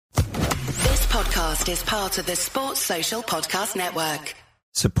podcast is part of the Sports Social Podcast Network.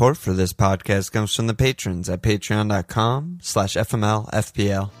 Support for this podcast comes from the patrons at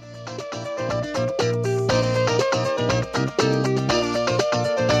patreon.com/FMLFPL.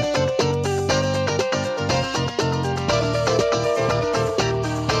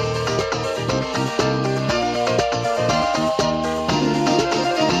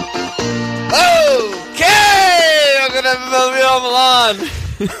 Milan.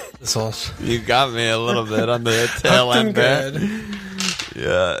 You got me a little bit on the tail end there.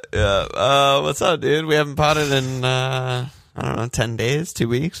 Yeah. What's up, dude? We haven't potted in, 10 days, 2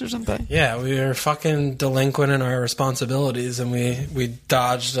 weeks or something? Yeah, we were fucking delinquent in our responsibilities, and we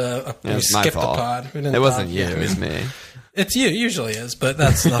dodged we skipped a pod. It wasn't you, it was me. It's you, it usually is, but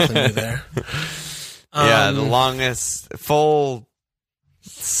that's nothing new there. The longest, full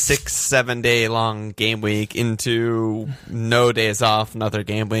 6-7 day long game week into no days off, another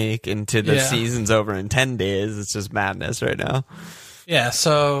game week into the season's over in 10 days. It's just madness right now. Yeah,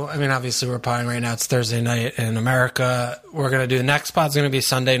 so I mean, obviously we're potting right now. It's Thursday night in America. We're gonna do the next pod's gonna be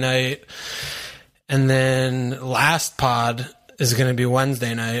Sunday night, and then last pod is gonna be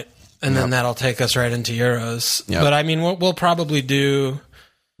Wednesday night, and then that'll take us right into Euros. But I mean, we'll probably do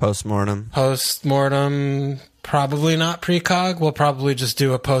postmortem. Probably not precog. We'll probably just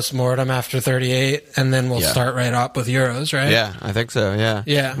do a post-mortem after 38, and then we'll start right up with Euros, right? Yeah, I think so, yeah.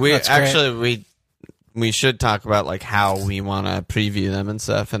 Yeah, we should talk about, like, how we want to preview them and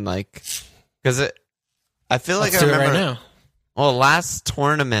stuff, and, like, because I feel like let's I remember... do it right now. Well, last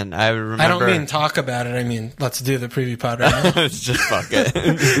tournament, I remember... I don't mean talk about it. I mean, let's do the preview pod right now. It's just fuck it.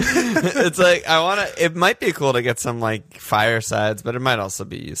 It's like, it might be cool to get some, like, firesides, but it might also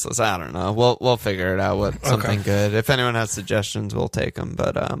be useless. I don't know. We'll figure it out something good. If anyone has suggestions, we'll take them,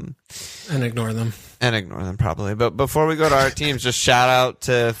 but... And ignore them. Probably. But before we go to our teams, just shout out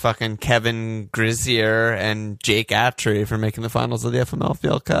to fucking Kevin Grizier and Jake Attry for making the finals of the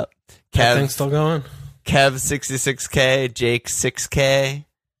FMLFPL Cup. That thing's still going? Kev 66K, Jake 6K.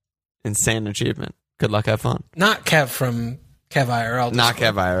 Insane achievement. Good luck, have fun. Not Kev from Kev IRL. Not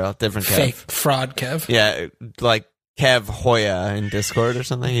Kev IRL, different Kev. Fake fraud Kev. Yeah, like Kev Hoya in Discord or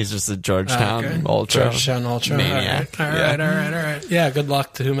something. He's just a Georgetown Ultra. Georgetown Ultra. Maniac. All right. Yeah, good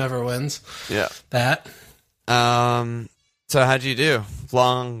luck to whomever wins. Yeah. That. So how'd you do?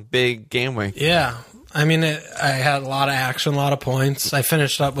 Long, big game week. Yeah. I mean, I had a lot of action, a lot of points. I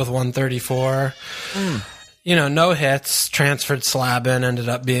finished up with 134. No hits. Transferred Slabin, ended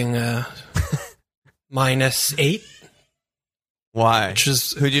up being a -8. Why?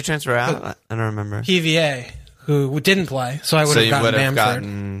 Who'd you transfer out? I don't remember. PVA, who didn't play, so I would have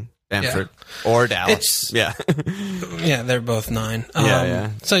gotten Bamford. Or Dallas. Yeah, they're both 9.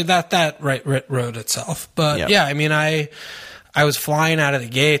 Yeah. So that wrote itself. But I mean, I was flying out of the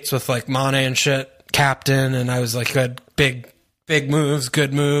gates with like Mane and shit. Captain, and I was like, good, big moves,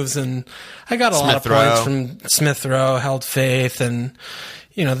 good moves, and I got a lot of points from Smith Rowe, held faith, and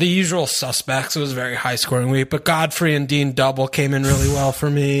the usual suspects. It was a very high scoring week, but Godfrey and Dean double came in really well for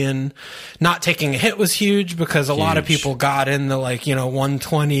me, and not taking a hit was huge because a lot of people got in the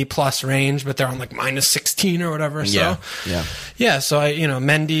 120 plus range, but they're on like -16 or whatever. So so I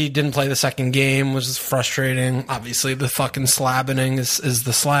Mendy didn't play the second game, which is frustrating. Obviously the fucking slabbing is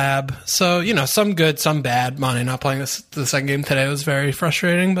the slab. So some good, some bad. Mane not playing the second game today was very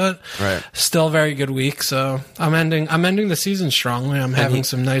frustrating, but still a very good week. So I'm ending the season strongly. I'm having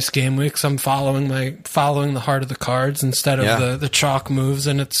some nice game weeks. I'm following the heart of the cards instead of the chalk moves,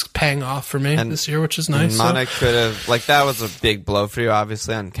 and it's paying off for me this year, which is nice. Mane could have that was a big blow for you,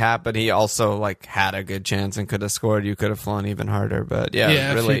 obviously on cap, but he also had a good chance and could have scored. You could have flown even harder, but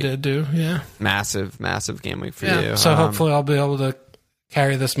really if he did do massive game week for you. So hopefully I'll be able to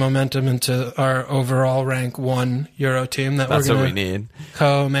carry this momentum into our overall rank 1 Euro team that we're going to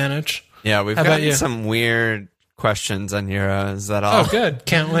co-manage. Yeah, we've got some weird questions on Euros that all. Oh, good!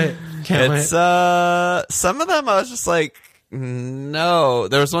 Can't wait. Some of them I was just like, no.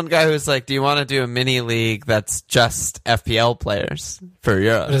 There was one guy who was like, "Do you want to do a mini league that's just FPL players for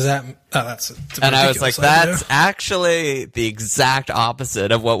Euros?" What is that? Oh, that's and I was like, "That's actually the exact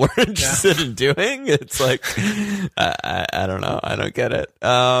opposite of what we're interested in doing." It's like, I don't know. I don't get it.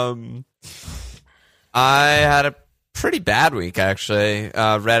 I had a pretty bad week, actually.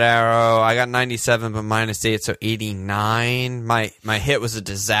 Red Arrow, I got 97, but -8, so 89. My hit was a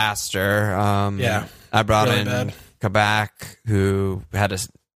disaster. I brought really in bad. Kabak, who had a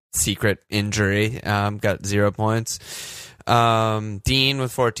secret injury, got 0 points. Dean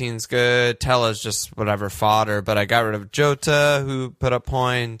with 14 is good. Tella's just whatever fodder, but I got rid of Jota, who put up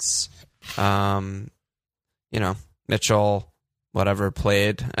points. Mitchell whatever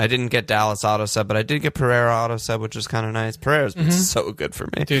played. I didn't get Dallas auto sub, but I did get Pereira auto sub, which was kind of nice. Pereira's been so good for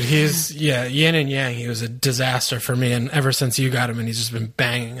me. Dude, he's, yin and yang. He was a disaster for me, and ever since you got him, and he's just been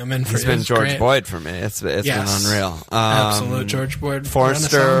banging him in for you. He's been George Boyd for me. It's been unreal. Absolute George Boyd.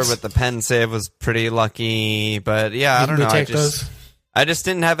 Forster with the pen save was pretty lucky, but I don't know. I just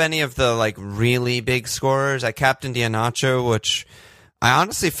didn't have any of the like really big scorers. I captained Iheanacho, which I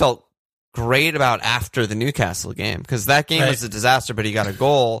honestly felt great about after the Newcastle game, because that game was a disaster, but he got a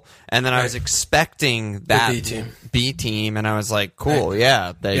goal, and then I was expecting that B team, and I was like, cool,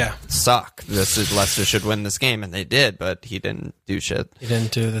 they suck. Leicester should win this game, and they did, but he didn't do shit. He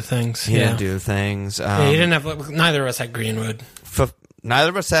didn't do the things. He didn't do the things. He didn't have. Neither of us had Greenwood.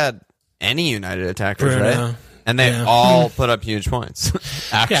 Neither of us had any United attackers, Bruno. right? And they all put up huge points.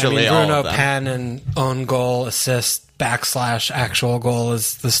 Actually, Bruno, all of them. pen, and own goal, assist, / actual goal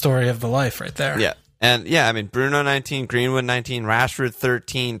is the story of the life right there. Yeah. And I mean, Bruno 19, Greenwood 19, Rashford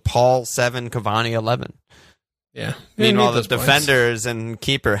 13, Paul 7, Cavani 11. Yeah. Meanwhile, the defenders and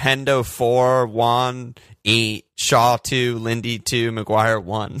keeper, Hendo 4, Juan 8, Shaw 2, Lindy 2, Maguire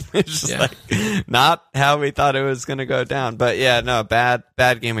 1. It's just like not how we thought it was going to go down. But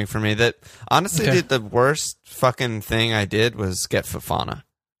bad gaming for me. That honestly, the worst fucking thing I did was get Fofana.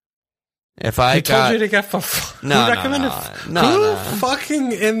 If I told you to get Fofana. No. Who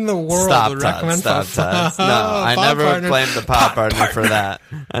fucking in the world would recommend Fofana? No, I never blamed the pod partner for that.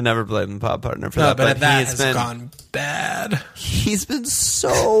 I never blamed the pod partner for that. But that has gone bad. He's been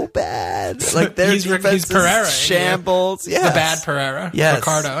so bad. Like their defense is shambles. Yeah. The bad Pereira. Yes.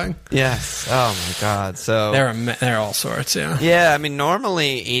 Ricardoing. Yes. Oh my God. So they're all sorts. Yeah. Yeah. I mean,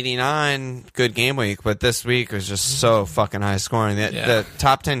 normally 89 good game week, but this week was just so fucking high scoring. The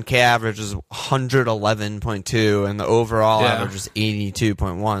top 10K average was 111.2, and the overall average was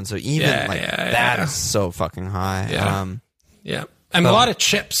 82.1. So even that is so fucking high. Yeah. And a lot of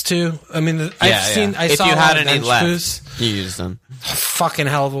chips too. I mean, I if saw you a had lot of any bench left, boosts. you used them. Fucking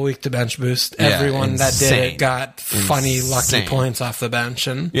hell of a week to bench boost. Everyone that did it got funny lucky points off the bench,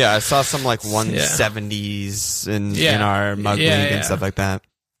 and I saw some like 170s in our mug league and stuff like that.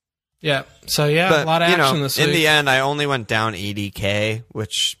 Yeah. So but, a lot of action this week. In the end, I only went down 80K,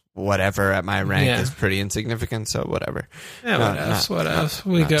 which whatever at my rank is pretty insignificant. So whatever. Yeah. What else?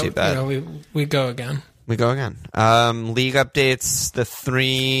 We go. We go again. We go again. League updates. The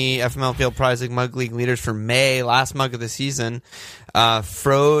 3 FML Field Prize League Mug League leaders for May, last mug of the season.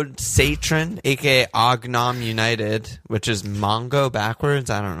 Frode Satron, a.k.a. Ognom United, which is Mongo backwards.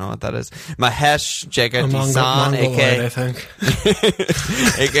 I don't know what that is. Mahesh Jagadisan, a.k.a. I think.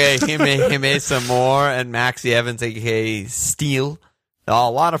 a.k.a. Hime Samor, and Maxi Evans, a.k.a. Steele. A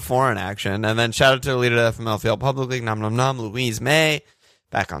lot of foreign action. And then shout out to the leader of the FML Field Public League, Nom Nom Nom, Louise May,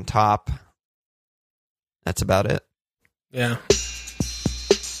 back on top. That's about it. Yeah.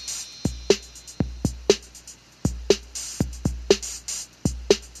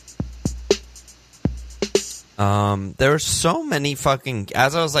 There were so many fucking,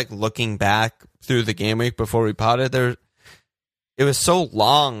 as I was like looking back through the game week before we potted, it was so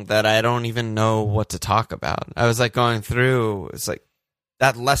long that I don't even know what to talk about. I was like going through, it's like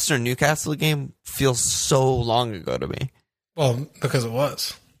that Leicester Newcastle game feels so long ago to me. Well, because it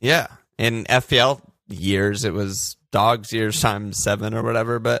was. Yeah. In FPL years, it was dogs years times 7 or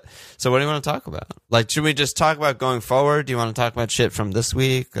whatever. But so what do you want to talk about? Like, should we just talk about going forward? Do you want to talk about shit from this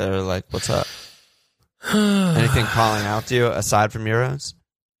week, or like what's up? Anything calling out to you aside from Euros?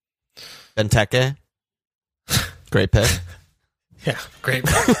 Benteke, great pick. Yeah, great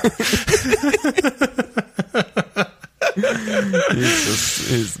pick.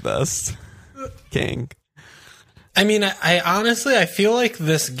 he's the best. King. I mean, I honestly, I feel like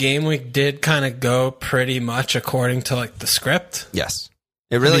this game week did kind of go pretty much according to like the script. Yes,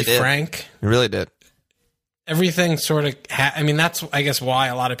 it really did. Frank, it really did. Everything sort of. I mean, that's I guess why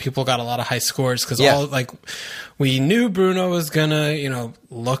a lot of people got a lot of high scores, because we knew Bruno was gonna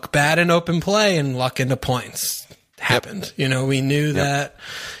look bad in open play and luck into points happened. Yep. We knew that.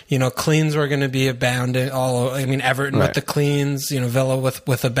 Cleans were going to be abounding. Everton with the cleans. Villa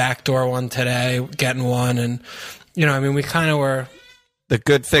with a backdoor one today, getting one, and we kind of were. The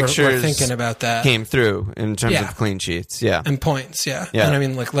good fixtures we're thinking about that came through in terms of clean sheets, and points,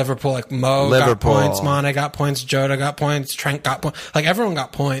 And like Liverpool, like got points, Mane got points, Jota got points, Trent got points, like everyone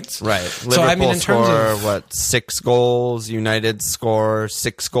got points, right? Liverpool in terms of 6 goals, United score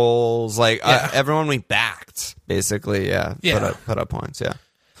 6 goals, like everyone we backed basically, put up points,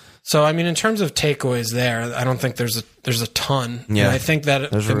 So in terms of takeaways, there, I don't think there's a ton. Yeah, and I think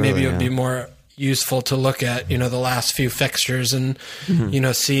that maybe it would be more useful to look at, the last few fixtures and,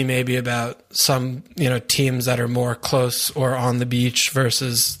 see maybe about some, teams that are more close or on the beach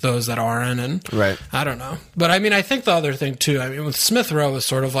versus those that aren't. And right. I don't know. But I mean, I think the other thing too, with Smith Rowe is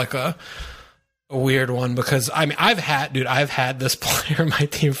sort of like a weird one because I've had this player on my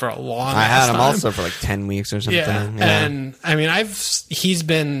team for a long time. I had him also for like 10 weeks or something. Yeah. And he's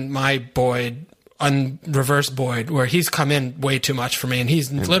been my Boyd on reverse Boyd where he's come in way too much for me and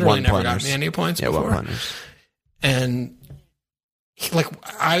he's literally never gotten me any points before. And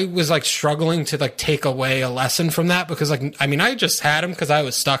I was like struggling to like take away a lesson from that because I just had him because I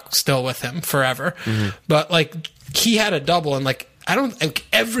was stuck still with him forever. Mm-hmm. But like he had a double and like I don't think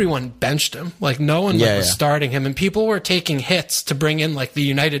everyone benched him. Like no one was starting him, and people were taking hits to bring in like the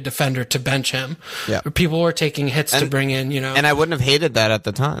United defender to bench him. Yeah, or people were taking hits to bring in, And I wouldn't have hated that at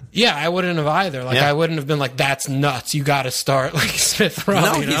the time. Yeah, I wouldn't have either. Like I wouldn't have been like, "That's nuts. You got to start like Smith Rowe."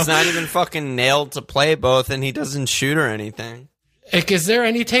 No, he's not even fucking nailed to play both, and he doesn't shoot or anything. Like, is there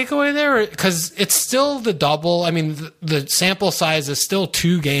any takeaway there? Because it's still the double. I mean, the sample size is still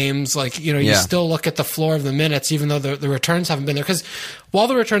 2 games. Like, you still look at the floor of the minutes, even though the returns haven't been there. Because while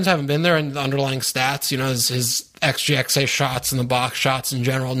the returns haven't been there and the underlying stats, his XG, XA shots and the box shots in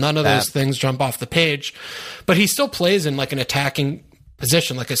general, none of those things jump off the page. But he still plays in like an attacking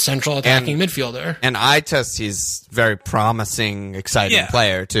position, like a central attacking midfielder. And eye test, he's very promising, exciting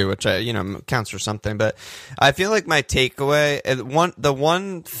player too, which counts for something. But I feel like my takeaway, the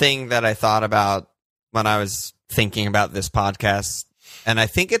one thing that I thought about when I was thinking about this podcast, and I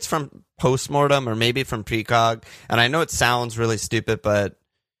think it's from postmortem or maybe from precog, and I know it sounds really stupid, but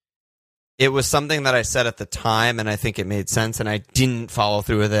it was something that I said at the time, and I think it made sense, and I didn't follow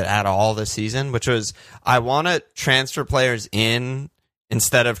through with it at all this season, which was I want to transfer players in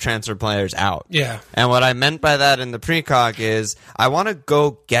instead of transfer players out. Yeah. And what I meant by that in the precog is I want to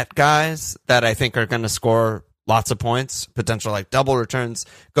go get guys that I think are going to score lots of points, potential like double returns.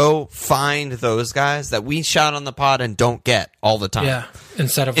 Go find those guys that we shout on the pod and don't get all the time. Yeah.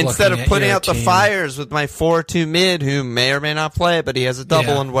 Instead of putting out the fires with my 4-2 mid who may or may not play, but he has a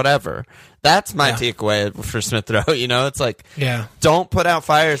double and whatever. That's my takeaway for Smith Rowe. It's like, don't put out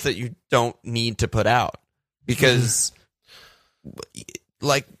fires that you don't need to put out because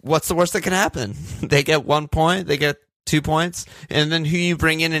like, what's the worst that can happen? They get 1 point, they get 2 points, and then who you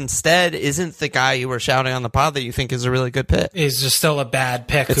bring in instead isn't the guy you were shouting on the pod that you think is a really good pick. He's just still a bad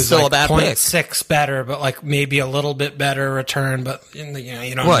pick. It's still a bad pick. 0.6 better, but like maybe a little bit better return, but you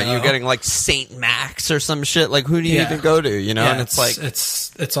don't know. What, you're getting like St. Max or some shit? Like, who do you even go to, and it's like...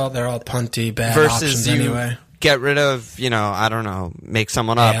 It's all, they're all punty, bad versus options anyway. Get rid of, I don't know, make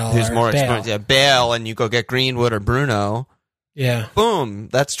someone up who's more experienced. Yeah, Bale, and you go get Greenwood or Bruno. Yeah. Boom.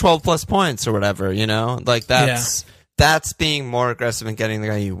 That's 12 plus points or whatever, Like, that's being more aggressive and getting the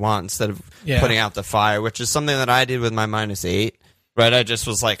guy you want instead of putting out the fire, which is something that I did with my -8. Right? I just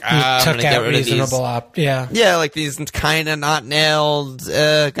was like, I'm going to get rid of these. Yeah, like these kind of not nailed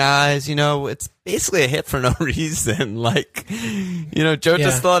guys, It's basically a hit for no reason. Like, Joe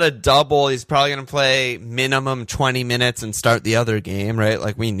just still had a double. He's probably going to play minimum 20 minutes and start the other game, right?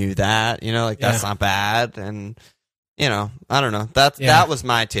 Like, we knew that, that's not bad. And... I don't know. That was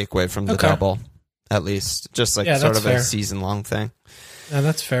my takeaway from the double, at least. Just like sort of a season-long thing. Yeah,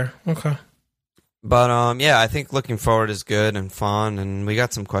 that's fair. Okay. But, I think looking forward is good and fun, and we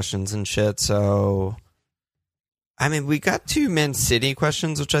got some questions and shit, so... I mean, we got 2 Man City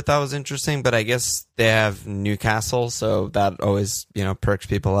questions, which I thought was interesting, but I guess they have Newcastle, so that always, perks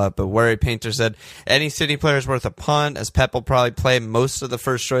people up. But Worry Painter said, any City players worth a punt, as Pep will probably play most of the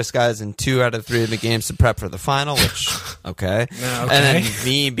first-choice guys in 2 out of 3 of the games to prep for the final, which, okay. Yeah, okay. And then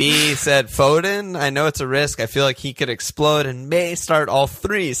VB said, Foden, I know it's a risk. I feel like he could explode and may start all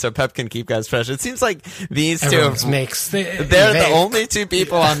 3, so Pep can keep guys fresh. It seems like they're the only 2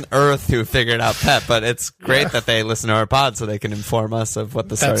 people on earth who figured out Pep, but it's great that they listen to our pod so they can inform us of what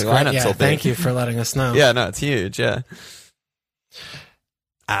the starting lineups will be. Thank you for letting us know. Yeah, no, it's huge. Yeah,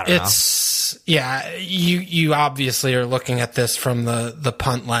 I don't know. You obviously are looking at this from the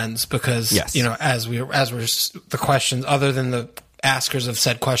punt lens because as we're the questions, other than the askers of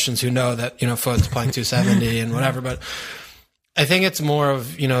said questions who know that Foden's playing 270 and whatever, but I think it's more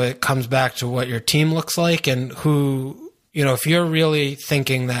of it comes back to what your team looks like and who if you're really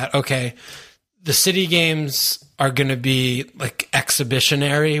thinking that the City games are going to be like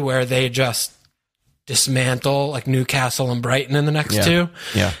exhibitionary where they just dismantle like Newcastle and Brighton in the next 2.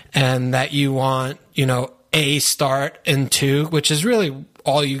 Yeah. And that you want, a start in 2, which is really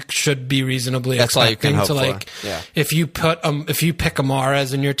all you should be reasonably That's all you expecting. can hope So like, for. Yeah. if you pick a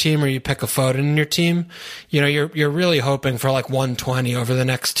Mahrez in your team or you pick a Foden in your team, you're really hoping for like 120 over the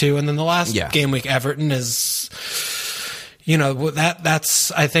next two, and then the last game week Everton is.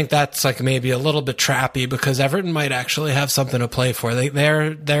 I think that's like maybe a little bit trappy because Everton might actually have something to play for. They're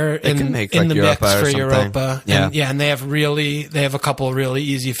in the mix for Europa. And they have a couple of really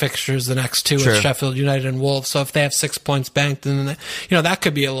easy fixtures the next two with Sheffield United and Wolves. So if they have 6 points banked, then that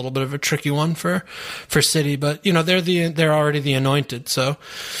could be a little bit of a tricky one for City. But they're already the anointed, so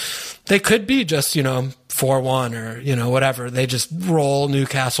they could be just 4-1 or whatever. They just roll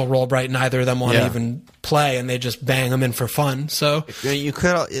Newcastle, roll Brighton. Neither of them want to even play, and they just bang them in for fun. So you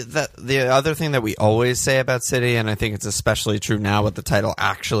could. The other thing that we always say about City, and I think it's especially true now with the title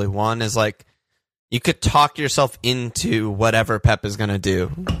actually won, is like you could talk yourself into whatever Pep is going to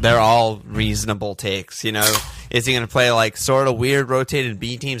do. They're all reasonable takes. Is he going to play like sort of weird rotated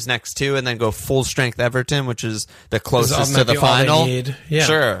B teams next to, and then go full strength Everton, which is the closest to the final? Yeah.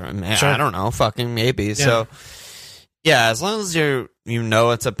 Sure. I don't know. Fucking maybe. Yeah. So as long as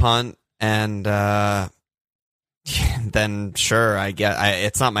it's a punt, and then sure,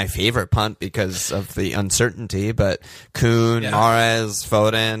 it's not my favorite punt because of the uncertainty, but Kuhn, Mahrez,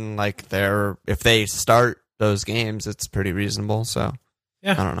 Foden, like if they start those games, it's pretty reasonable. So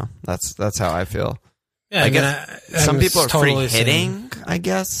I don't know. That's how I feel. Yeah, I guess some people are totally free hitting, I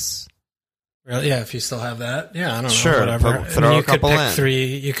guess. Really? Yeah, if you still have that. Yeah, I don't know. Sure, whatever. throw a couple in.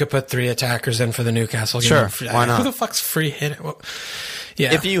 You could put 3 attackers in for the Newcastle game. Sure, why not? Who the fuck's free hitting? Well,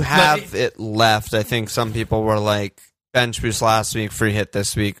 yeah. If you have it left, I think some people were like, bench boost last week, free hit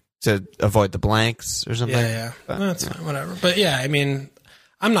this week to avoid the blanks or something. Yeah. That's fine, whatever. But yeah, I mean,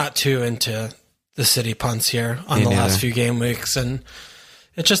 I'm not too into the City punts here on the last few game weeks, and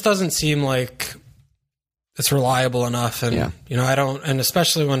it just doesn't seem like it's reliable enough. And, I don't, and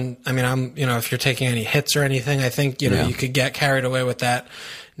especially when, if you're taking any hits or anything, I think, you could get carried away with that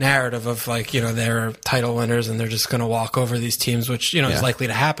narrative of like, they're title winners and they're just going to walk over these teams, which, is likely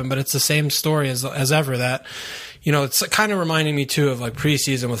to happen. But it's the same story as ever that, it's kind of reminding me too of like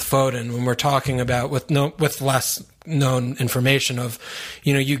preseason with Foden when we're talking about with less known information of,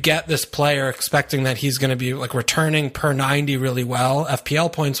 you get this player expecting that he's going to be like returning per 90 really well,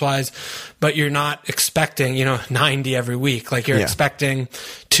 FPL points wise, but you're not expecting, 90 every week. Like you're expecting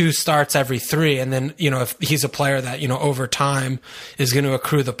 2 starts every 3. And then, if he's a player that, over time is going to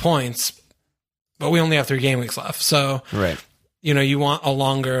accrue the points, but we only have 3 game weeks left. So, you want a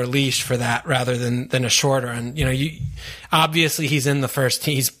longer leash for that rather than a shorter. And, obviously he's in the first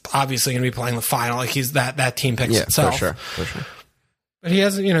team. He's obviously going to be playing the final. Like he's that team picks itself. For sure. But he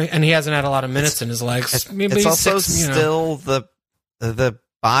hasn't, and he hasn't had a lot of minutes in his legs. It's also still the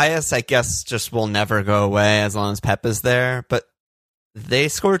bias, I guess, just will never go away as long as Pep is there. But they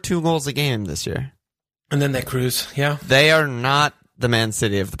scored 2 goals a game this year. And then they cruise. Yeah. They are not the Man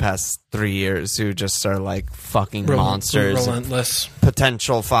City of the past 3 years who just are like fucking monsters, relentless,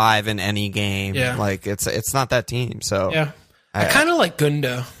 potential 5 in any game. Yeah. Like it's not that team. So I kind of like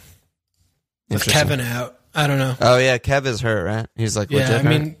Gundo with Kevin out. I don't know. Oh yeah, Kev is hurt, right? He's like legit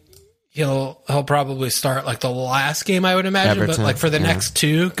hurt. He'll probably start like the last game, I would imagine. Everton, but like for the next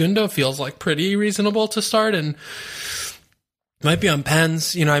 2, Gundo feels like pretty reasonable to start and might be on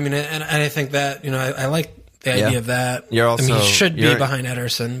pens. And I think that I like the idea of that. You're also, he should be behind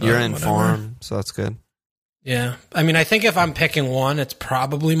Ederson. But you're in form, so that's good. Yeah. I think if I'm picking one, it's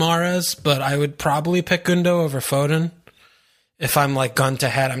probably Mahrez, but I would probably pick Gundo over Foden. If I'm like gun to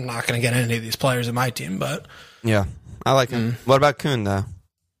head, I'm not going to get any of these players in my team, but... Yeah, I like him. What about Kuhn, though?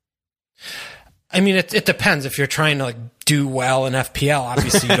 It depends. If you're trying to like do well in FPL,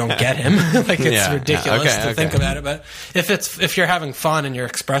 obviously you don't get him. Like it's ridiculous to think about it. But if you're having fun and you're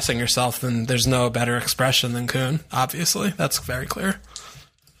expressing yourself, then there's no better expression than Kuhn. Obviously, that's very clear.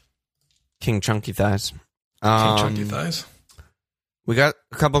 King Chunky Thighs. Chunky Thighs. We got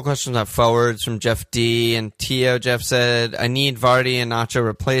a couple of questions on forwards from Jeff D. and Tio. Jeff said, I need Vardy and Nacho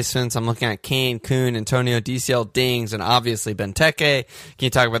replacements. I'm looking at Kane, Kuhn, Antonio, DCL, Dings, and obviously Benteke. Can you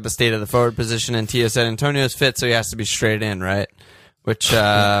talk about the state of the forward position? And Tio said, Antonio's fit, so he has to be straight in, right? Which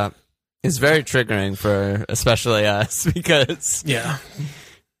is very triggering for especially us because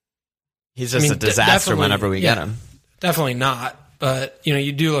he's just a disaster whenever we get him. Definitely not. But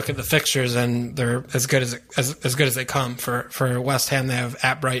you do look at the fixtures, and they're as good as they come. For West Ham, they have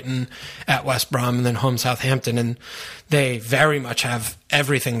at Brighton, at West Brom, and then home Southampton, and they very much have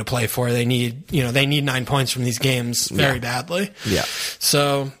everything to play for. They need 9 points from these games very badly. Yeah.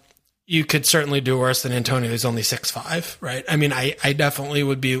 So you could certainly do worse than Antonio, who's only 6'5", right? I mean, I definitely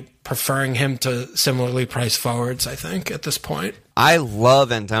would be preferring him to similarly priced forwards, I think, at this point. I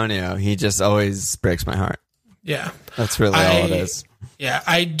love Antonio. He just always breaks my heart. Yeah. That's really all it is. Yeah,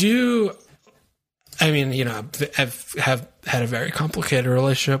 I do. I mean, you know, I've had a very complicated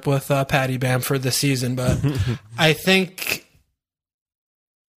relationship with Paddy Bamford this season, but I think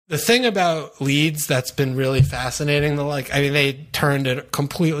the thing about Leeds that's been really fascinating, they turned it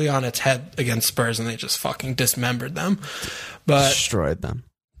completely on its head against Spurs and they just fucking dismembered them. But destroyed them.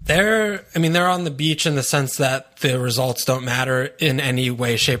 They're on the beach in the sense that the results don't matter in any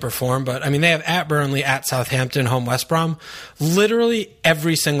way, shape, or form. But I mean, they have at Burnley, at Southampton, home West Brom. Literally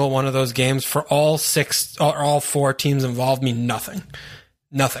every single one of those games for all four teams involved mean nothing.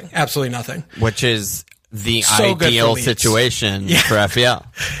 Nothing. Absolutely nothing. Which is the ideal situation for FPL.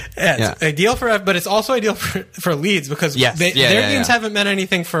 Yeah, it's ideal but it's also ideal for Leeds because their games haven't meant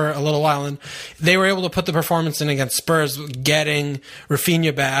anything for a little while, and they were able to put the performance in against Spurs, getting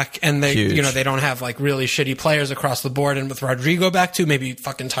Rafinha back, and they don't have like really shitty players across the board, and with Rodrigo back too, maybe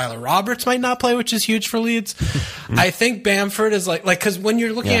fucking Tyler Roberts might not play, which is huge for Leeds. I think Bamford is like because when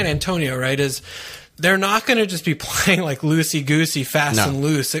you're looking at Antonio, right, is they're not going to just be playing like loosey-goosey, fast and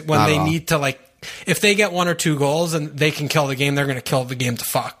loose when they need to if they get 1 or 2 goals and they can kill the game, they're going to kill the game to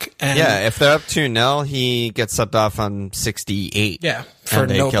fuck. And if they're up 2-0, he gets subbed off on 68. Yeah, and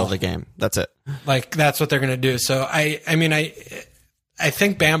they kill the game. That's it. That's what they're going to do. So I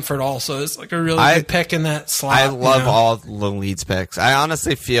think Bamford also is like a really good pick in that slot. I love all the Leeds picks. I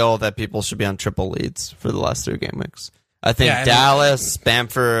honestly feel that people should be on triple Leeds for the last 3 game weeks. I think Dallas,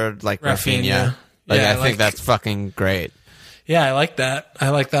 Bamford, Rafinha. I think that's fucking great. Yeah, I like that. I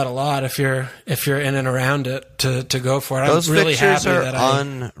like that a lot. If you're in and around it, to go for it. Those I'm really fixtures happy are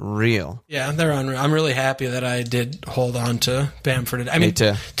that unreal. Yeah, they're unreal. I'm really happy that I did hold on to Bamford. I Me mean,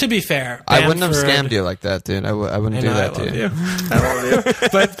 too. To be fair, I wouldn't have scammed you like that, dude. I wouldn't do that to you. I love you.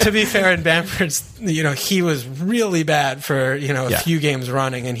 But to be fair, in Bamford's, he was really bad for a few games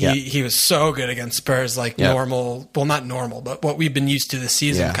running, and he was so good against Spurs, normal. Well, not normal, but what we've been used to this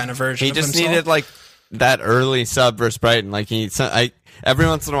season, kind of version. He just needed that early sub versus Brighton. Every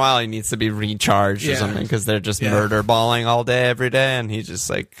once in a while, he needs to be recharged or something because they're just murder balling all day, every day, and he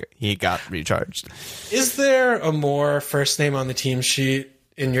just he got recharged. Is there a more first name on the team sheet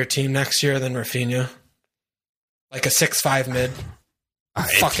in your team next year than Rafinha? Like a 6'5" mid.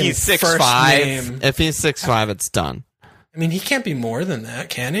 If he's 6'5", it's done. I mean, he can't be more than that,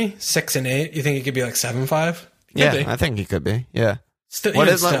 can he? 6 and 8. You think he could be 7'5"? Yeah, I think he could be. Yeah. What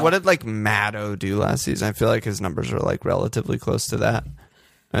did Maddo do last season? I feel like his numbers are relatively close to that.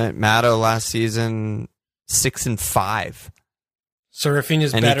 Right? Maddo last season 6 and 5. So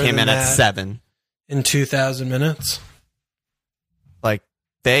Rafinha's better than that. And he came in at 7 in 2,000 minutes.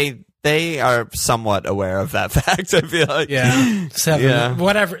 They are somewhat aware of that fact. I feel like 7,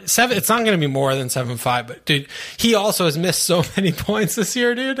 whatever 7. It's not going to be more than 7'5". But dude, he also has missed so many points this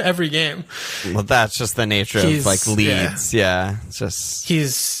year, dude. Every game. Well, that's just the nature of Leeds. Yeah, it's just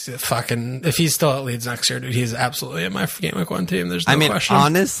he's fucking. If he's still at Leeds next year, dude, he's absolutely in my game week 1 team. There's no question.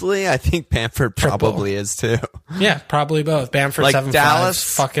 Honestly, I think Bamford probably is too. Yeah, probably both. Bamford 7'5", Dallas,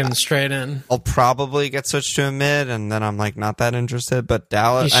 fucking straight in. I'll probably get switched to a mid, and then I'm not that interested. But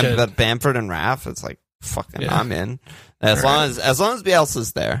Dallas, but Bamford and Raf, it's fucking. I'm in. As long as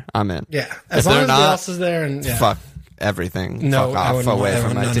Bielsa's there, I'm in. Yeah, as long as Bielsa's there, and fuck everything. Fuck off away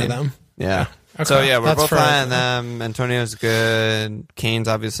from my team. Them. Yeah. Okay. So we're both high on them. Antonio's good. Kane's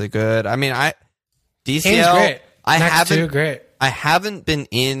obviously good. I mean, DCL. Kane's great. I haven't been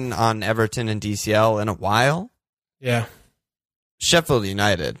in on Everton and DCL in a while. Yeah. Sheffield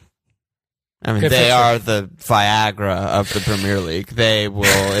United. I mean, they are the Viagra of the Premier League. They will,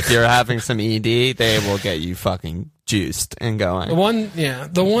 if you're having some ED, they will get you fucking juiced and going.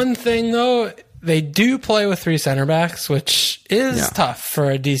 The one thing though, they do play with 3 center backs, which is tough for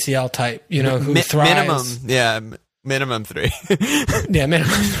a DCL type, who thrives. Minimum 3. Minimum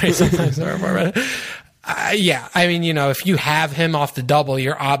 3 sometimes. I mean, if you have him off the double,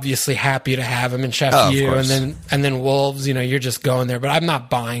 you're obviously happy to have him in Sheffield, and then Wolves. You're just going there. But I'm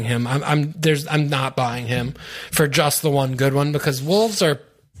not buying him. I'm not buying him for just the one good one because Wolves are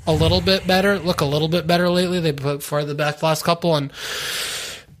a little bit better. Look a little bit better lately. They put for the back last couple, and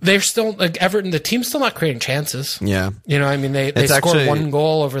they're still Everton. The team's still not creating chances. Yeah, I mean, they scored 1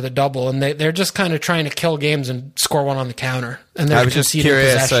 goal over the double, and they're just kind of trying to kill games and score 1 on the counter. And I was just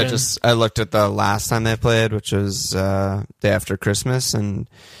curious. I looked at the last time they played, which was day after Christmas, and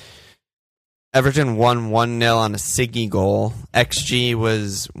Everton won 1-0 on a Siggy goal. XG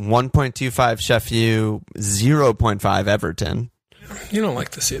was 1.25 Sheffield, 0.5 Everton. You don't like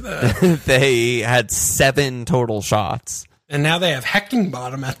to see that. They had 7 total shots. And now they have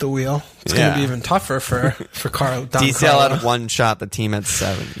Heckingbottom at the wheel. It's going to be even tougher for Carl. DCL had 1 shot. The team had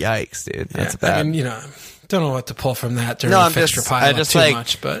 7. Yikes, dude. That's bad. I mean, don't know what to pull from that during the fixture pile too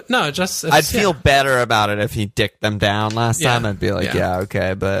much. But no, I'd feel better about it if he dicked them down last time. I'd be like,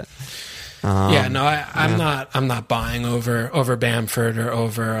 okay, but... I'm not buying over Bamford or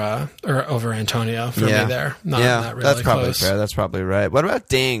over Antonio for me there. Not really that's probably close. fair. That's probably right. What about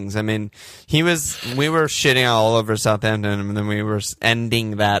Dings? I mean, we were shitting all over Southampton, and then we were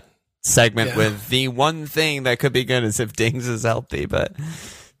ending that segment with the one thing that could be good is if Dings is healthy, but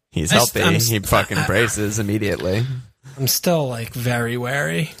he's healthy. He fucking braces immediately. I'm still like very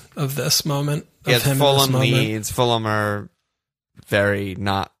wary of this moment. Fulham leads. Fulham are very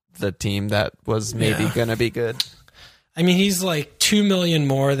not the team that was maybe going to be good. I mean, he's like 2 million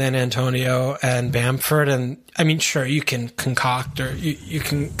more than Antonio and Bamford. And I mean, sure, you can concoct or you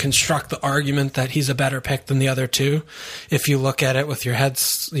can construct the argument that he's a better pick than the other two if you look at it with your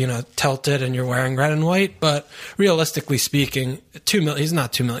heads, tilted and you're wearing red and white. But realistically speaking, 2 million, he's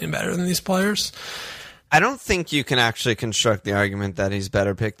not 2 million better than these players. I don't think you can actually construct the argument that he's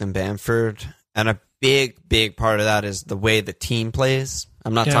better pick than Bamford. And a big part of that is the way the team plays.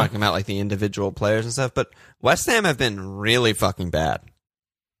 I'm not talking about like the individual players and stuff, but West Ham have been really fucking bad.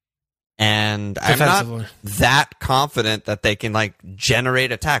 And I'm not that confident that they can like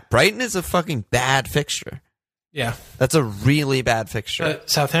generate attack. Brighton is a fucking bad fixture. Yeah. That's a really bad fixture.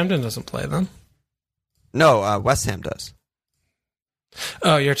 Southampton doesn't play them. No, West Ham does.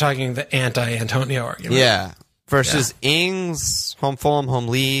 Oh, you're talking the anti-Antonio argument. Yeah. Versus Ings, home Fulham, home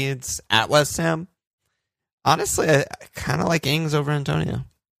Leeds, at West Ham. Honestly, I kind of like Ings over Antonio.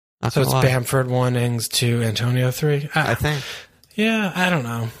 So it's Bamford 1, Ings 2, Antonio 3? I think. Yeah, I don't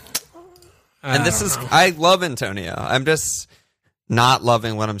know. I love Antonio. I'm just not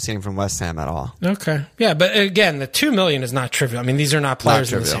loving what I'm seeing from West Ham at all. Okay. Yeah, but again, the 2 million is not trivial. I mean, these are not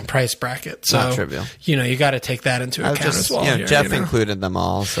players in the same price bracket. So, not trivial. You got to take that into account as well. Jeff included them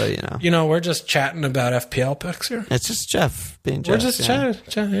all, so we're just chatting about FPL picks here. It's just Jeff being Jeff. We're just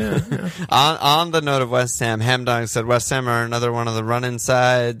chatting, yeah. On the note of West Ham, Hamdong said West Ham are another one of the run-in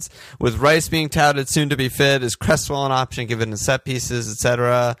sides. With Rice being touted soon to be fit, is Cresswell an option given his set pieces,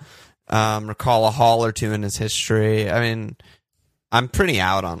 etc.? Recall a haul or two in his history. I mean... I'm pretty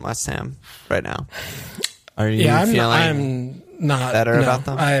out on West Ham right now. Are you feeling I'm not better about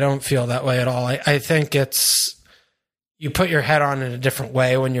them? I don't feel that way at all. I think it's you put your head on in a different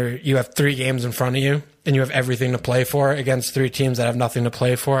way when you have 3 games in front of you and you have everything to play for against 3 teams that have nothing to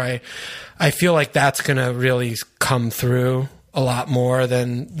play for. I feel like that's going to really come through a lot more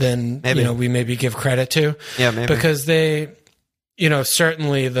than maybe. We maybe give credit to. Yeah, maybe. Because they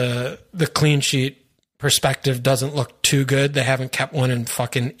certainly the clean sheet perspective doesn't look too good. They haven't kept one in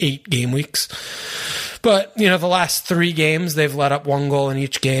fucking 8 game weeks. But, the last 3 games, they've let up 1 goal in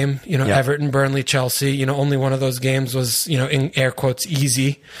each game. Everton, Burnley, Chelsea, only one of those games was, in air quotes,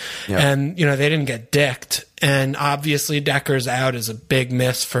 easy. Yep. And, they didn't get dicked. And obviously Decker's out is a big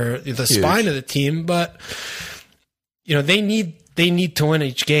miss for the spine of the team. But, they need to win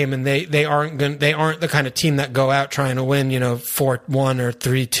each game, and they aren't the kind of team that go out trying to win, 4-1 or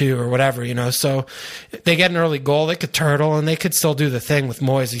 3-2 or whatever, So they get an early goal, they could turtle, and they could still do the thing with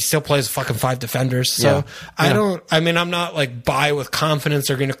Moyes. He still plays fucking 5 defenders. So I'm not like buy with confidence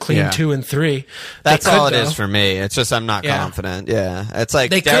they're going to clean 2 and 3. That's all it is for me. It's just I'm not confident. Yeah, it's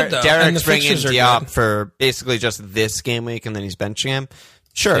like Derek's bringing Diop for basically just this game week, and then he's benching him.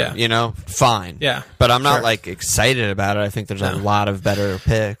 Sure, fine. Yeah. But I'm not, excited about it. I think there's a lot of better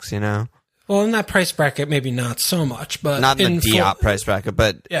picks, Well, in that price bracket, maybe not so much, but... Not in the Diop price bracket,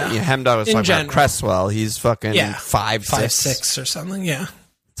 but Hemdog was talking about Cresswell. He's fucking 5'6" or something, yeah.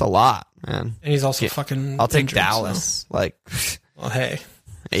 It's a lot, man. And he's also fucking I'll take injured, Dallas. So. Well, hey.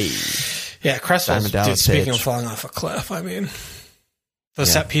 Yeah, Cresswell's... Speaking of falling off a cliff, I mean...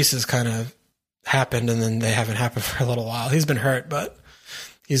 Those set pieces kind of happened, and then they haven't happened for a little while. He's been hurt, but...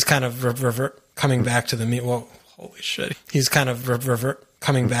 He's kind of coming back to the meat. Well, holy shit. He's kind of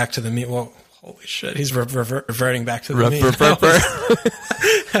coming back to the meat. Well, holy shit. He's reverting back to the meat.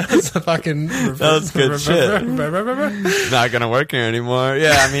 That was good shit. Not going to work here anymore.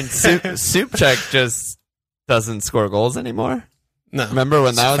 Yeah, I mean, Soupcheck just doesn't score goals anymore. No. Remember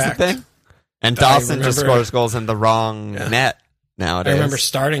when that was the thing? And Dawson just scores goals in the wrong net nowadays. I remember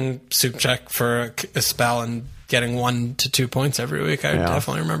starting Soupcheck for a spell and getting 1 to 2 points every week. I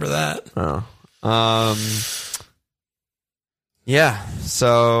definitely remember that.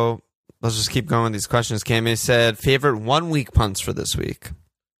 So let's just keep going with these questions. Cammy said, favorite 1 week punts for this week?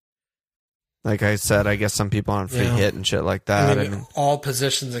 Like I said, I guess some people on free hit and shit like that. I mean, all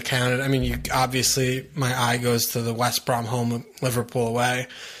positions accounted. I mean, you obviously, my eye goes to the West Brom home, Liverpool away.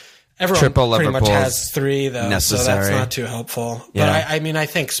 Everyone Triple pretty Liverpool's much has 3, though, necessary. so that's not too helpful. Yeah. But I mean, I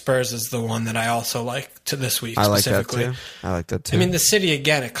think Spurs is the one that I also like to this week specifically. I like that too. I mean, the City,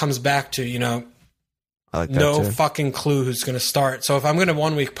 again, it comes back to, I like that no too. fucking clue who's going to start. So if I'm going to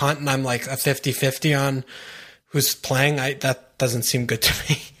 1 week punt and I'm like a 50-50 on who's playing, that doesn't seem good to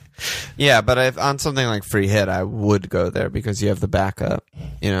me. Yeah, but if on something like free hit, I would go there because you have the backup,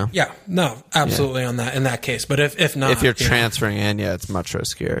 Yeah, no, absolutely in that case. But if not, if you're transferring in, it's much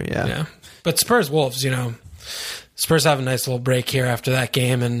riskier. Yeah. But Spurs Wolves, Spurs have a nice little break here after that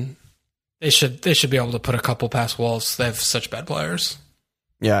game, and they should be able to put a couple past Wolves. They have such bad players.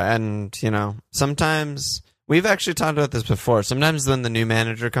 Yeah, and sometimes we've actually talked about this before. Sometimes when the new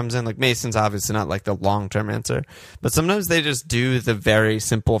manager comes in, like Mason's obviously not like the long-term answer, but sometimes they just do the very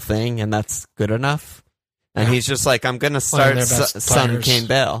simple thing, and that's good enough. And he's just like, I'm going to start Son Kane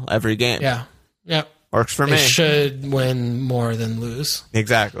Bale every game. Yeah. Works for me. They should win more than lose.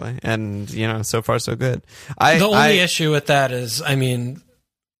 Exactly. And, so far so good. The only issue with that is, I mean,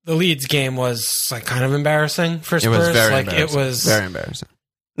 the Leeds game was like kind of embarrassing for Spurs. It was very embarrassing. It was very embarrassing.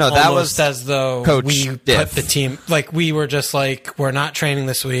 No, that was as though we put the team, like we were just like, we're not training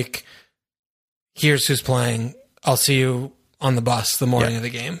this week. Here's who's playing. I'll see you on the bus the morning of the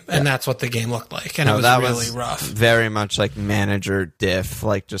game. And that's what the game looked like. And it was really rough. Very much like manager diff,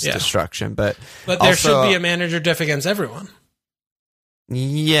 like just destruction. But there should be a manager diff against everyone.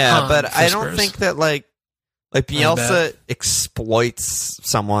 Yeah, but I don't think that like Bielsa exploits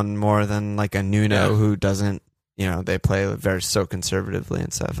someone more than like a Nuno who doesn't, they play so conservatively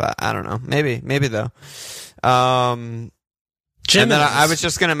and stuff. I don't know. Maybe though. And then I was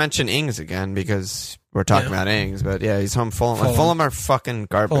just going to mention Ings again because we're talking about Ings, but he's home Fulham. Like, Fulham are fucking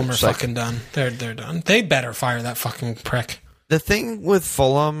garbage. Fulham are fucking done. They're done. They better fire that fucking prick. The thing with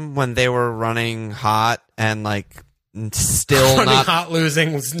Fulham when they were running hot and like still running not hot,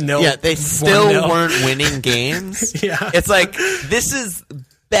 losing was nil. Yeah, they still weren't winning games. It's like this is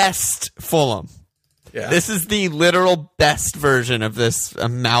best Fulham. Yeah. This is the literal best version of this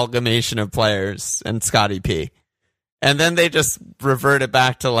amalgamation of players and Scotty P. And then they just reverted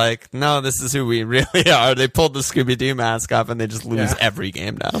back to like, no, this is who we really are. They pulled the Scooby-Doo mask off and they just lose every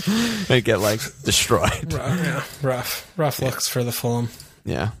game now. They get like destroyed. Rough looks for the Fulham.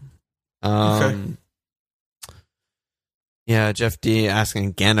 Yeah. Okay. Yeah, Jeff D asking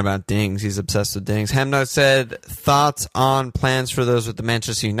again about Dings. He's obsessed with Dings. Hemno said, thoughts on plans for those with the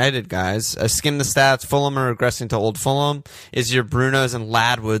Manchester United guys? I skimmed the stats. Fulham are regressing to old Fulham. Is your Brunos and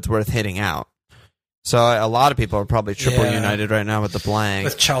Ladwoods worth hitting out? So a lot of people are probably triple United right now with the blank.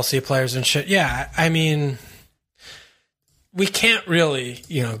 With Chelsea players and shit. Yeah, I mean, we can't really,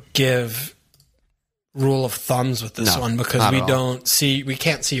 give rule of thumbs with this one because we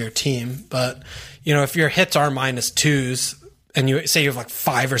can't see your team. But, if your hits are -2s and you say you have like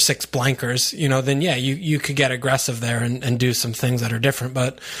 5 or 6 blankers, then you could get aggressive there and do some things that are different.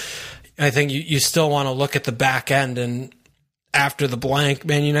 But I think you still want to look at the back end, and after the blank,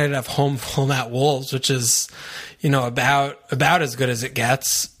 Man United have home at Wolves, which is, about as good as it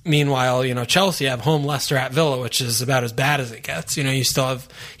gets. Meanwhile, Chelsea have home Leicester at Villa, which is about as bad as it gets. You have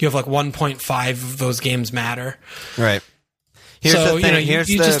like 1.5 of those games matter. Right. Here's so, the thing.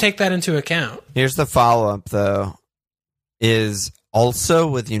 you just take that into account. Here's the follow-up, though, is also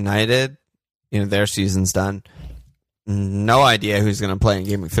with United, their season's done. No idea who's going to play in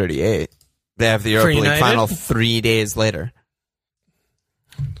Game Week 38. They have the Europa League final 3 days later.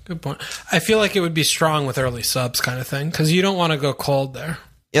 Good point. I feel like it would be strong with early subs kind of thing because you don't want to go cold there.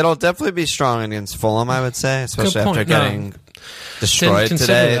 It'll definitely be strong against Fulham, I would say, especially after getting destroyed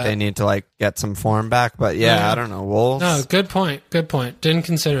today. They need to get some form back. But I don't know. Wolves. No, good point. Good point. Didn't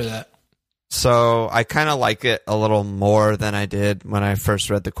consider that. So I kind of like it a little more than I did when I first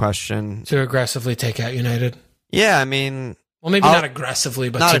read the question. To aggressively take out United. Yeah, I mean. Well, maybe not aggressively,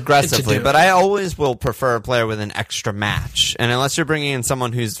 but but I always will prefer a player with an extra match. And unless you're bringing in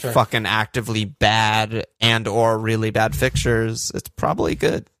someone who's fucking actively bad and or really bad fixtures, it's probably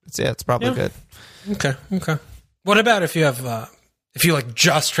good. It's probably good. Okay. What about if you have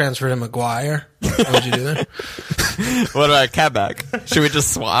just transferred a Maguire? What would you do then? What about Kabak? Should we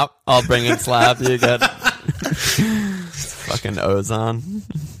just swap? I'll bring in Slab. You get fucking Ozon.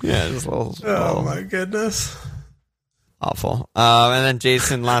 Yeah, just a little. Oh my goodness. Awful. And then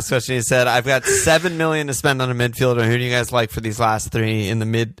Jason, last question. He said, "I've got $7 million to spend on a midfielder. Who do you guys like for these last three in the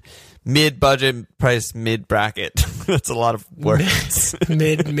mid budget price mid bracket?" That's a lot of words.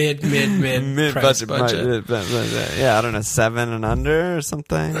 mid price budget. Yeah, I don't know, 7 and under or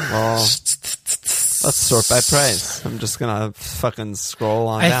something. Well, let's sort by price. I'm just gonna fucking scroll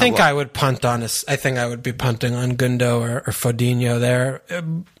on. I think I would punt on I think I would be punting on Gundo or Fodinho there.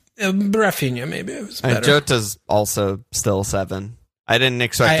 Rafinha maybe it was better. And Jota's also still 7. I didn't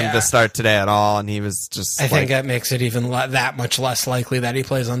expect him to start today at all, and he was just. I think that makes it even that much less likely that he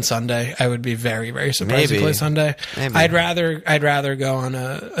plays on Sunday. I would be very, very surprised he plays Sunday. Maybe. I'd rather go on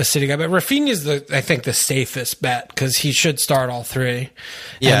a City guy, but Rafinha's I think the safest bet because he should start all 3.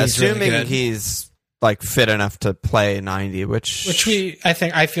 Yeah, assuming really he's like fit enough to play 90, which I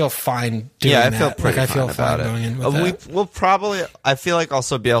feel fine doing. Yeah, I feel pretty fine about it. Going in with we'll probably. I feel like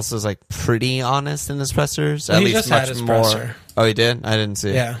also Bielsa's like pretty honest in his pressers. Well, at least much more. Presser. Oh, he did? I didn't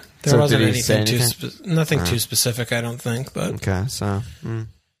see it. Yeah, there wasn't anything nothing too specific. I don't think. But okay, so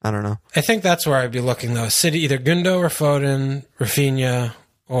I don't know. I think that's where I'd be looking though. City, either Gundo or Foden, Rafinha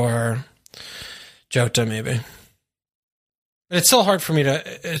or Jota, maybe. But it's still hard for me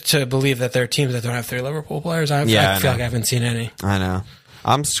to believe that there are teams that don't have 3 Liverpool players. I feel like I haven't seen any. I know.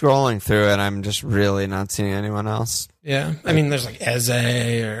 I'm scrolling through it. I'm just really not seeing anyone else. Yeah. I mean, there's like Eze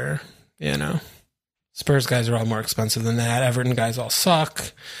or, Spurs guys are all more expensive than that. Everton guys all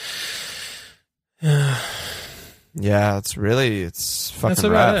suck. Yeah, it's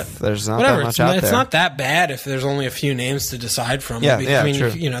fucking rough. There's not that much out there. It's not that bad if there's only a few names to decide from. Yeah, I mean,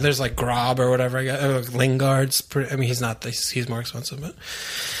 true. There's like Grob or whatever. Lingard's. He's more expensive, but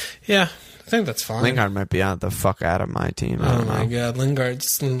yeah, I think that's fine. Lingard might be out the fuck out of my team. Oh my god,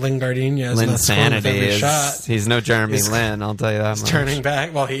 Lingardinho is Linsanity. He's no Jeremy Lin. I'll tell you that. He's turning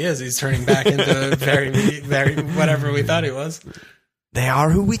back. Well, he is. He's turning back into very, very whatever we thought he was. They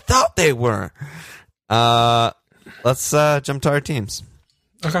are who we thought they were. Let's jump to our teams.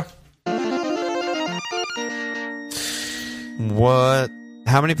 Okay.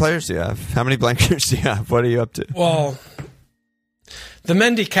 How many players do you have? How many blankers do you have? What are you up to? Well, the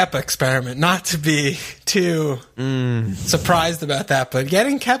Mendy Kepa experiment, not to be too surprised about that, but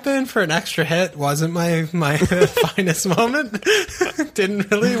getting Kepa in for an extra hit wasn't my finest moment.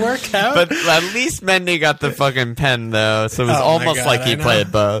 Didn't really work out. But at least Mendy got the fucking pen, though, so it was almost like he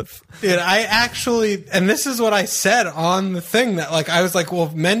played both. Dude, I actually, and this is what I said on the thing, that like I was like, well,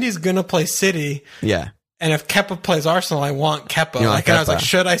 if Mendy's gonna play City, yeah, and if Kepa plays Arsenal, I want Kepa. And I was like,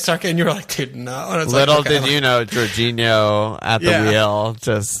 should I start? And you were like, dude, no. And I was Little did you know, Jorginho at the wheel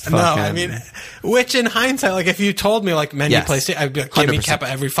just fucking. No, I mean, which in hindsight, like if you told me like Mendy plays City, I'd be like, give me Kepa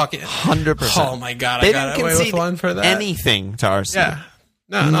every fucking 100%. Oh my god, I got away with one for that. Anything to Arsenal. Yeah.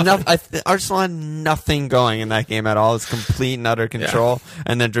 No, nothing. Arsenal had nothing going in that game at all. It was complete and utter control. Yeah.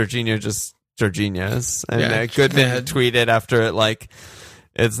 And then Jorginho just Jorginho's. And Goodman tweeted after it, like,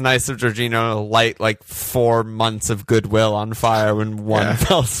 it's nice of Jorginho to light like 4 months of goodwill on fire in one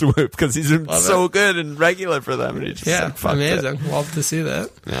fell swoop, because he's been so good and regular for them. And he just amazing. Love to see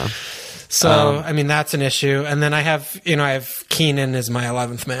that. Yeah. So, I mean, that's an issue. And then I have Keenan as my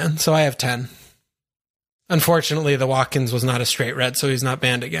 11th man. So I have 10. Unfortunately, the Watkins was not a straight red, so he's not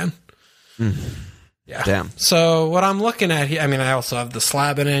banned again. Yeah. Damn. So what I'm looking at here, I mean, I also have the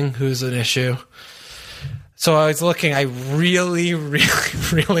Slabening, who's an issue. So I was looking, I really, really,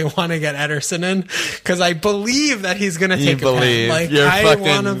 really want to get Ederson in, because I believe that he's going to take a pen. Like, I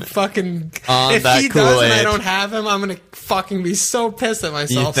want to fucking... If he does and I don't have him, I'm going to fucking be so pissed at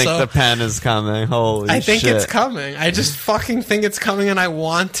myself. You think the pen is coming? Holy shit. I think it's coming. I just fucking think it's coming, and I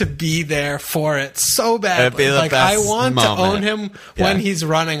want to be there for it so badly. Like, I want to own him when he's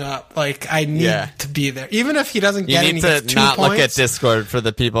running up. Like, I need to be there. Even if he doesn't get any 2 points. You need to not look at Discord for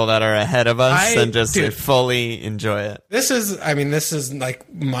the people that are ahead of us and just fully enjoy it. This is like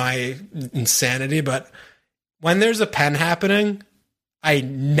my insanity, but when there's a pen happening, I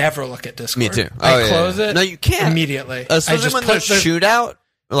never look at Discord. Me too. I close it. No, you can't immediately. Especially when there's shootout,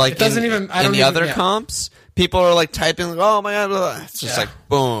 like it doesn't in the other comps. People are like typing, like, "Oh my god!" It's just like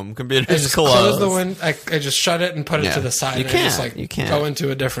boom, computer. I just close the window. I just shut it and put it to the side. You can't. Just like go into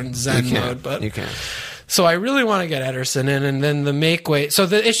a different Zen mode, but you can't. So I really want to get Ederson in, and then the make weight. So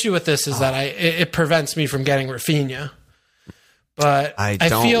the issue with this is that it prevents me from getting Rafinha. But I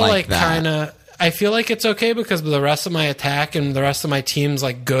feel like I feel like it's okay because the rest of my attack and the rest of my team's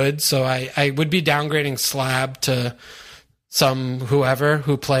like good. So I would be downgrading Slab to some whoever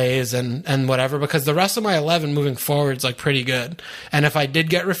who plays and whatever, because the rest of my 11 moving forward is like pretty good. And if I did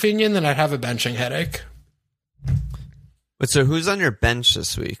get Rafinha, then I'd have a benching headache. But so who's on your bench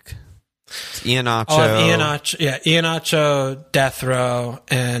this week? Iheanacho. I'll have Iheanacho, Iheanacho, Death Row,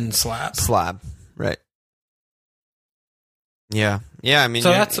 and Slab. Right. Yeah. I mean,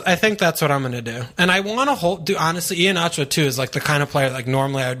 so I think that's what I'm going to do. And I want to honestly, Iheanacho too is like the kind of player like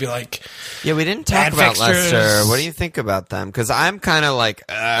normally I would be like, yeah, we didn't talk about Leicester. What do you think about them? Because I'm kind of like,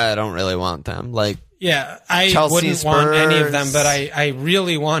 I don't really want them. Like, yeah, I Chelsea, wouldn't Spurs. want any of them, but I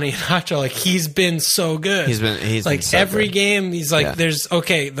really want Iheanacho. Like, he's been so good. He's like been so every good. game. He's like,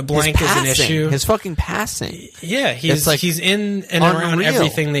 the blank is an issue. His fucking passing. Yeah, he's in and around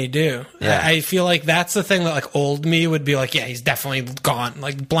everything they do. Yeah. I feel like that's the thing that like old me would be like, yeah, he's definitely gone.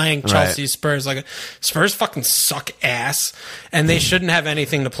 Like blank Chelsea, Spurs. Like Spurs fucking suck ass, and they shouldn't have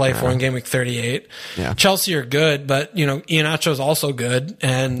anything to play for in game week 38. Yeah. Chelsea are good, but Iheanacho is also good,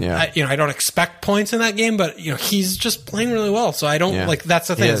 and I don't expect points in that game, but he's just playing really well. So I don't like. That's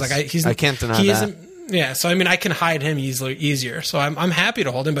the thing. Is like I can't deny that. Yeah, so I mean, I can hide him easier. So I'm happy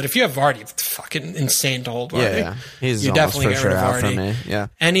to hold him. But if you have Vardy, it's fucking insane to hold Vardy. Yeah. He's you definitely get rid of out for Vardy. me. Yeah.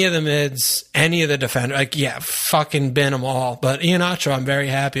 Any of the mids, any of the defenders, like fucking bin them all. But Iheanacho, I'm very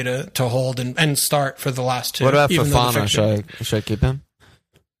happy to hold and start for the last two. What about Fofana? Should I keep him?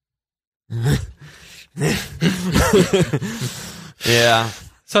 Yeah.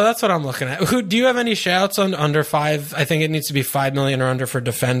 So that's what I'm looking at. Do you have any shouts on under 5? I think it needs to be 5 million or under for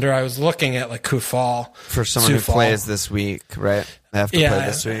defender. I was looking at like Kufal. For someone who plays this week, right? They have to play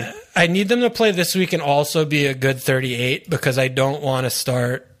this week. I need them to play this week and also be a good 38 because I don't want to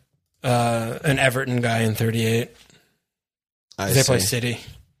start an Everton guy in 38. They play City.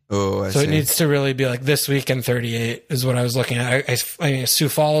 Oh, I see. So it needs to really be like this week in 38 is what I was looking at. I mean,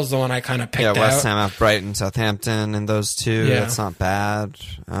 Sufal is the one I kind of picked out. Yeah, West Ham have Brighton, Southampton, and those two. Yeah. That's not bad.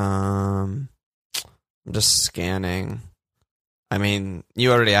 I'm just scanning. I mean,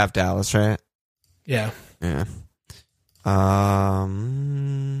 you already have Dallas, right? Yeah. Yeah.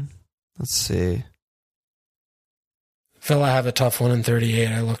 Let's see. Villa have a tough one in 38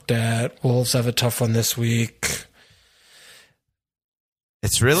 I looked at. Wolves have a tough one this week.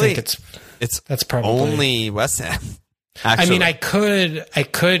 It's really that's probably only West Ham. Actually. I mean, I could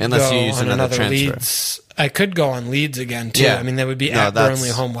unless go you use on another transfer. Leeds. I could go on Leeds again too. Yeah. I mean, they would be at Burnley,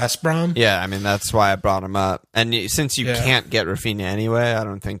 home West Brom. Yeah, I mean that's why I brought him up. And since you can't get Rafinha anyway, I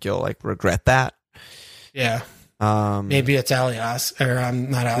don't think you'll like regret that. Yeah. Maybe it's Alias or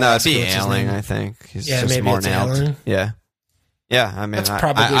not Alias. No, it'd be Ailing. I think he's just maybe more it's nailed. Ailing. Yeah. I mean, that's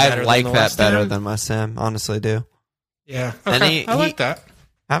probably I like that better than West Ham. Honestly, do. Yeah, okay. I like that.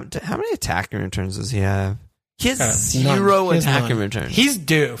 How many attacking returns does he have? He has zero attacking returns. He's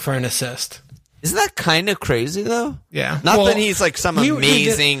due for an assist. Isn't that kind of crazy though? Yeah. Not that he's like some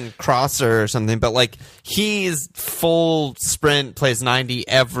amazing crosser or something, but like he's full sprint, plays 90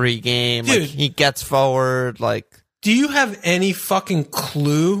 every game. Dude, like he gets forward. Like, do you have any fucking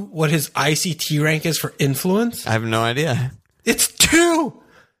clue what his ICT rank is for influence? I have no idea. It's 2.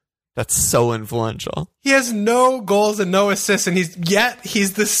 That's so influential. He has no goals and no assists, and he's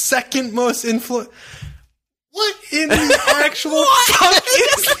the second most influential. What in the actual fuck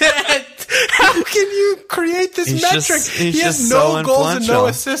is that? How can you create this metric? He has no goals and no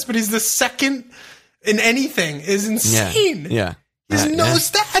assists, but he's the second in anything. Is insane. Yeah. He has no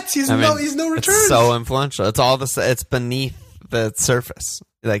stats. He's no returns. It's so influential. It's all it's beneath the surface.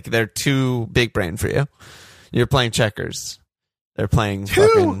 Like they're too big brain for you. You're playing checkers. They're playing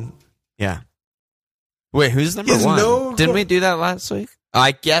fucking. Yeah. Wait, who's number 1? Didn't we do that last week?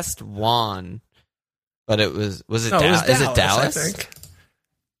 I guessed Juan, but it was it Dallas? Is it Dallas? I think.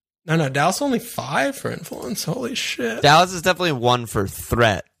 No, Dallas only 5 for influence. Holy shit. Dallas is definitely 1 for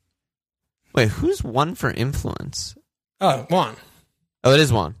threat. Wait, who's 1 for influence? Oh, Juan. Oh, it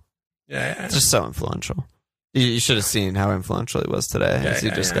is 1. Yeah. It's just so influential. You should have seen how influential he was today. He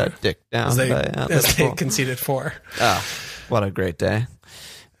just got dicked down. They conceded 4. Oh, what a great day.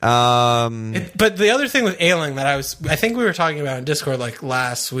 But the other thing with Ailing that I think we were talking about in Discord like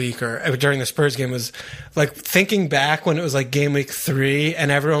last week or during the Spurs game was like thinking back when it was like game week 3 and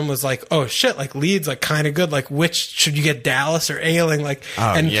everyone was like, oh shit, like Leeds like kind of good. Like which should you get, Dallas or Ailing? Like,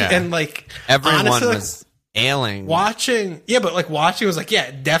 and like everyone honestly, was Ailing. Watching was like, yeah,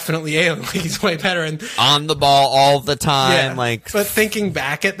 definitely Ailing. Like he's way better and on the ball all the time. Yeah, but thinking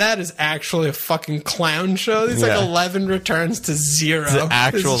back at that is actually a fucking clown show. He's like 11 returns to 0. It's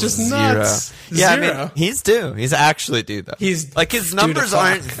actual it's just 0. nuts. Yeah, 0. I mean, he's due. He's actually due though. He's like his numbers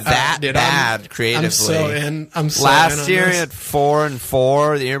aren't that bad creatively. I'm so Last year he had 4 and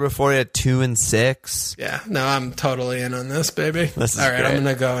 4. The year before he had 2 and 6. Yeah, no, I'm totally in on this, baby. This is all right. Great. I'm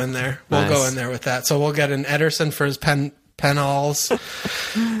gonna go in there. We'll go in there with that. So we'll get an Ederson for his penals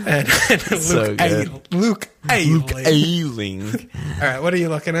and Luke Ayling. Luke Ayling. All right, what are you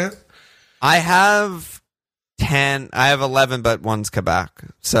looking at? I have 10. I have 11, but one's Quebec.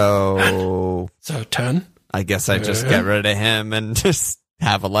 So 10. I guess I just get rid of him and just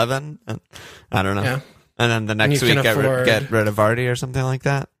have 11. I don't know. Yeah. And then the next week get rid of Vardy or something like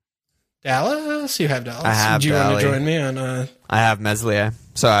that. Dallas? You have Dallas. I have. Do you Dally. want to join me on? I have Meslier,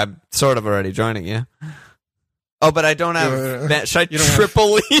 so I'm sort of already joining you. Oh, but I don't have. Should I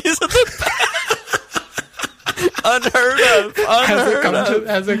triple Lee's? Unheard of.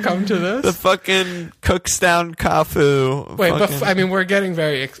 Has it come to this? The fucking Cookstown Cafu. Wait, but I mean, we're getting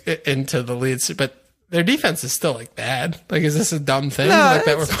very into the Leeds, but their defense is still like bad. Like, is this a dumb thing? No, like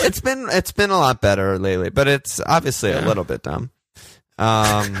it's been a lot better lately, but it's obviously a little bit dumb.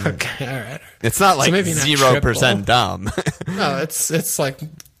 Okay, all right. It's not like 0% dumb. No, it's like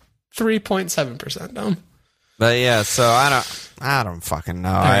 3.7% dumb. But yeah, so I don't fucking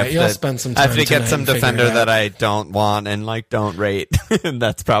know. Right, you'll spend some time. I have to get some defender that I don't want and like don't rate. And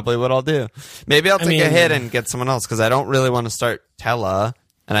that's probably what I'll do. Maybe I'll take a hit and get someone else because I don't really want to start Tella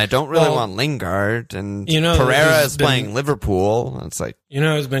and I don't really want Lingard and Pereira is playing Liverpool. It's like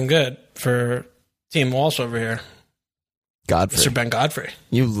who's been good for Team Walsh over here. Godfrey. Mr. Ben Godfrey.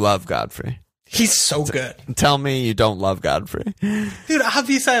 You love Godfrey. He's so good. Tell me you don't love Godfrey. Dude,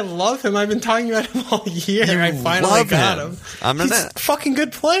 obviously I love him. I've been talking about him all year. I finally got him. He's a fucking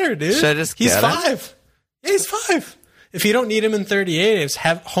good player, dude. Should I just He's 5. Yeah, he's 5. If you don't need him in 38, it's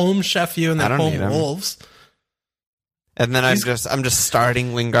have home chef you and then home Wolves. And then I'm just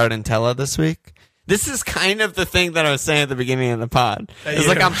starting Lingard and Tella this week. This is kind of the thing that I was saying at the beginning of the pod. It's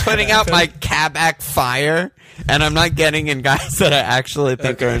like I'm putting out my Kabak fire, and I'm not getting in guys that I actually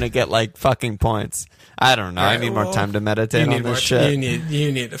think are going to get like fucking points. I don't know. Right, I need more time to meditate on this shit.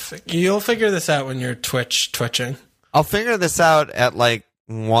 You need to. You'll figure this out when you're twitching. I'll figure this out at like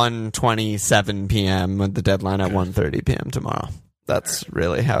 1:27 p.m. with the deadline at 1:30 p.m. tomorrow. That's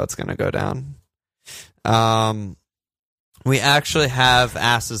really how it's going to go down. We actually have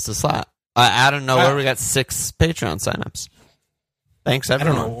asses to slap. Out of nowhere, we got 6 Patreon signups. Thanks,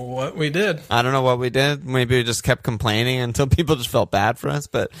 everyone. I don't know what we did. I don't know what we did. Maybe we just kept complaining until people just felt bad for us.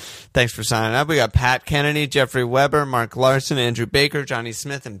 But thanks for signing up. We got Pat Kennedy, Jeffrey Weber, Mark Larson, Andrew Baker, Johnny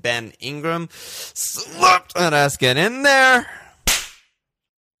Smith, and Ben Ingram. Let us get in there.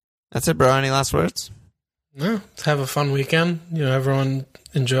 That's it, bro. Any last words? No. Let's have a fun weekend. Everyone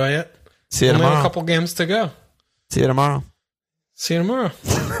enjoy it. See you tomorrow. Only a couple games to go. See you tomorrow. See you tomorrow.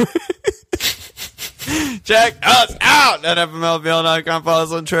 Check us out at FMLFL.com. Follow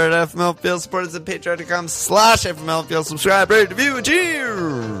us on Twitter at FMLFL. Support us at Patreon.com/FMLFL. Subscribe, rate, review, and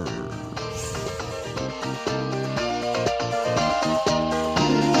cheers.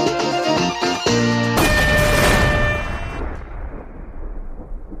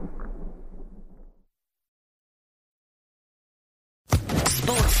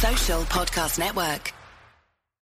 Sports Social Podcast Network.